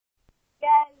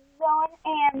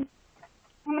and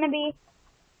I'm going to be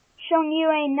showing you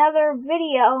another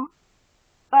video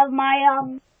of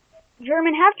my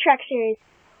German half-track series.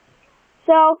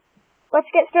 So, let's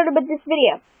get started with this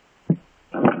video.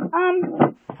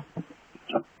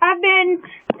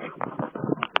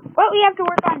 What we have to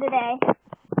work on today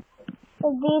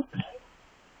is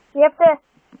we have to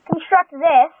construct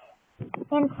this,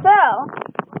 and so,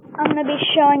 I'm going to be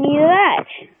showing you that.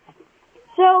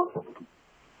 So,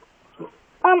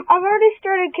 I've already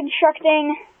started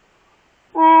constructing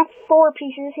 4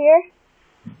 pieces here,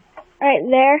 right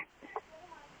there,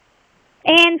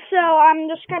 and so I'm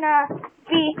just going to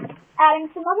be adding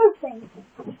some other things.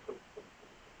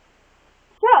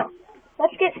 So,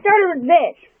 let's get started with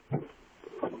this.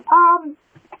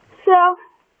 So,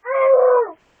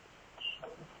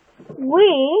 we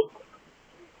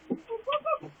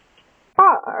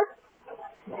are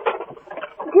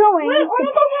going to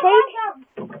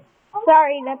take...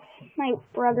 Sorry, that's my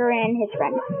brother and his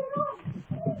friend.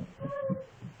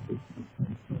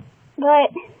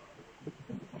 But,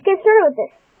 let's get started with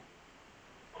this.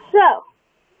 So,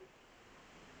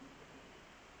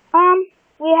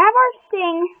 we have our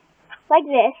thing like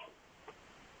this.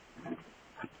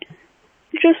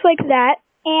 Just like that.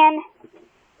 And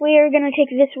we are going to take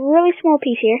this really small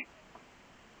piece here.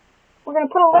 We're going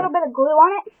to put a little bit of glue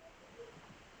on it.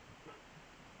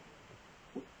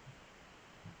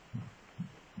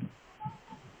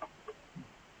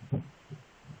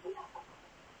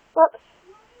 Whoops.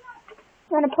 I'm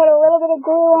going to put a little bit of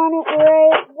glue on it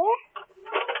right there.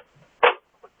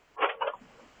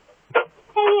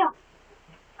 Hey, Neil.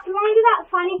 Do you want to do that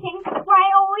funny thing where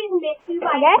I always miss you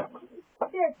by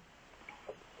Sure.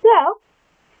 So,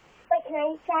 like, can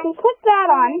I try we put that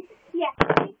on. Yeah.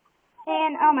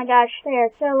 And, oh my gosh, they are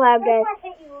so loud, guys.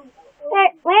 Hey,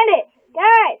 Land it!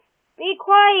 Guys, be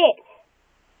quiet!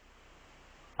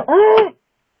 Ugh.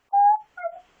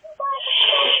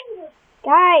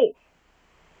 Guys!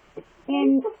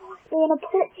 And we're gonna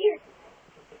put...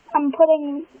 I'm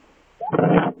putting...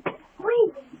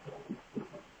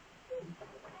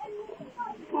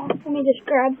 Let me just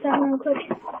grab something real quick.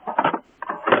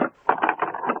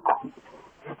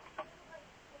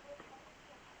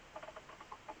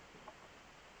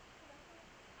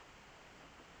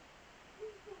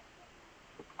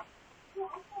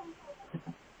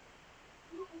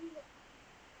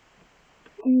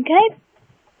 Okay,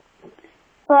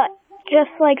 but just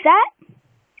like that,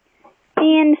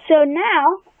 and so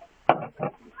now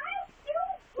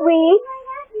we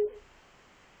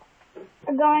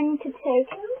are going to take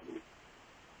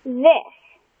this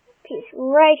piece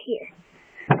right here,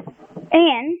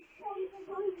 and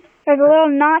there's a little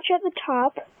notch at the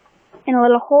top, and a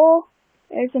little hole.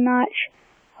 There's a notch,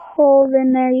 hole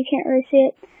in there, you can't really see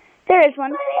it. There is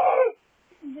one,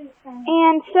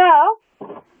 and so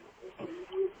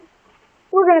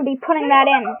we're going to be putting that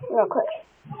in real quick.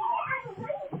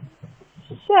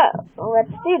 So, let's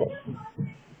do this.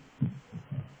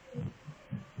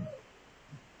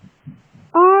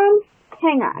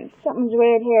 Hang on. Something's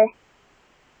weird here.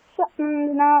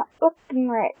 Something's not looking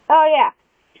right. Oh, yeah.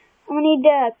 I'm going to need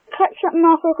to cut something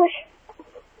off real quick.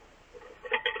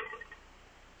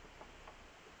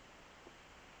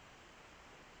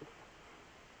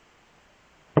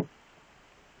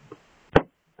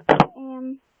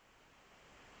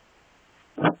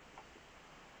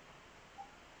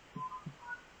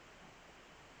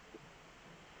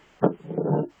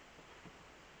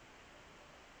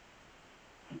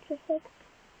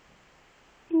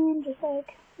 Just like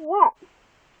that.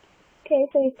 Okay,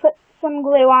 so we put some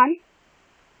glue on.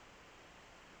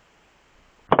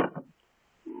 And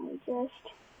we just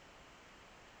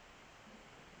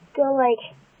go like,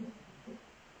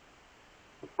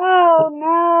 oh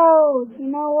no, you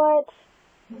know what?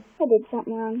 I did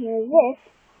something wrong here. This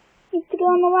needs to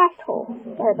go in the last hole.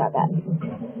 Sorry about that.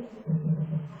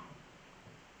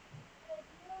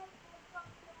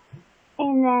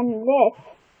 And then this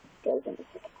goes in the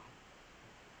second.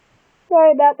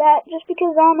 Sorry about that. Just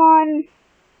because I'm on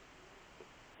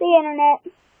the internet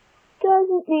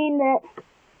doesn't mean that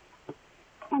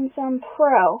I'm some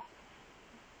pro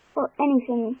or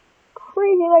anything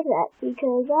crazy like that,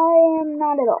 because I am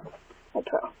not at all a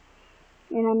pro.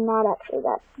 And I'm not actually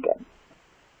that good.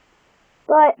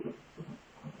 But,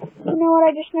 you know what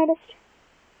I just noticed?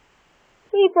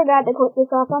 We forgot to clip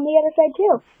this off on the other side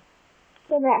too.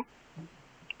 So there.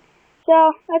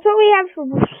 So, that's what we have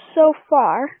so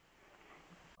far.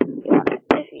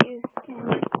 If you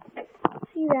can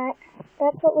see that,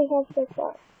 that's what we have so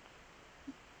far.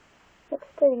 Looks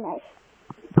pretty nice.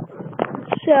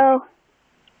 So,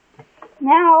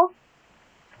 now,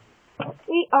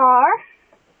 we are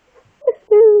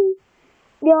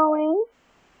going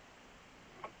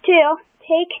to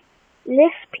take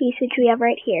this piece which we have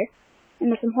right here, and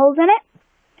there's some holes in it.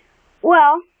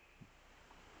 Well,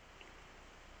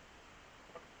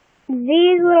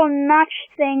 these little notch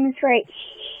things right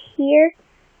here,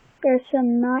 there's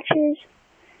some notches.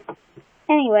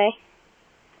 Anyway,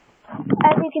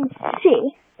 as you can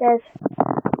see, there's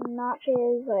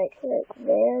notches like right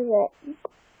there that,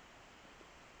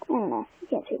 I don't know, you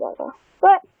can't see that well.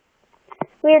 But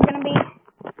we're going to be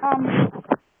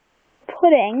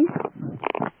putting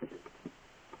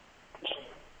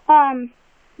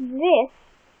this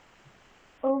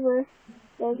over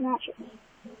those notches.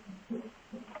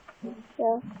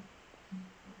 So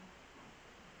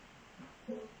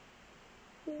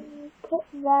put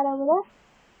that over there.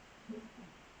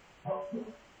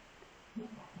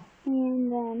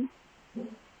 And then,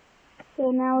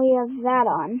 so now we have that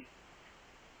on,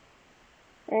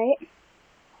 right?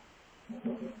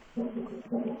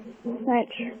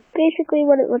 That's basically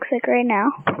what it looks like right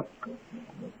now.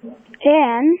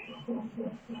 And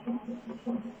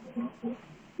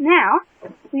now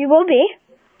we will be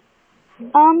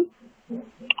almost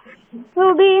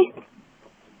there.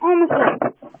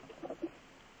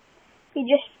 We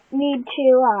just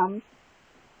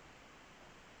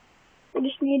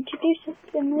need to do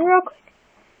something real quick.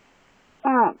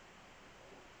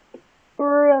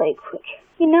 Really quick.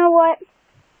 You know what?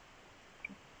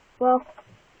 Well,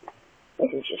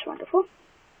 this is just wonderful.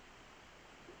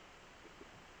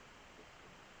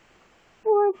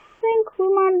 Well, I think we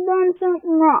might have done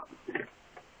something wrong.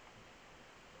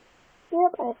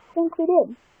 Yep, I think we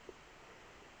did.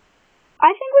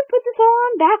 I think we put this all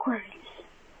on backwards.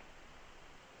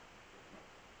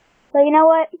 But you know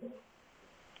what?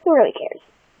 Who really cares?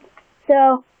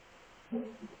 So,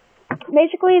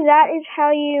 basically that is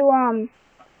how you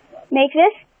make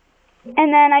this.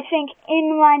 And then I think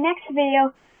in my next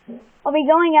video, I'll be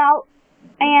going out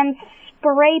and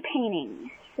spray painting.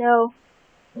 So,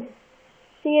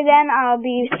 see you then. I'll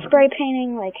be spray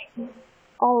painting like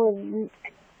all of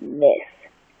this.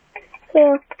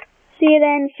 So, see you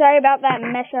then. Sorry about that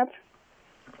mess up.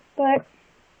 But,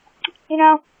 you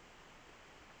know,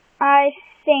 I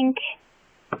think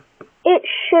it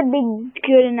should be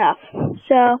good enough.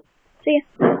 So, see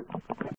ya.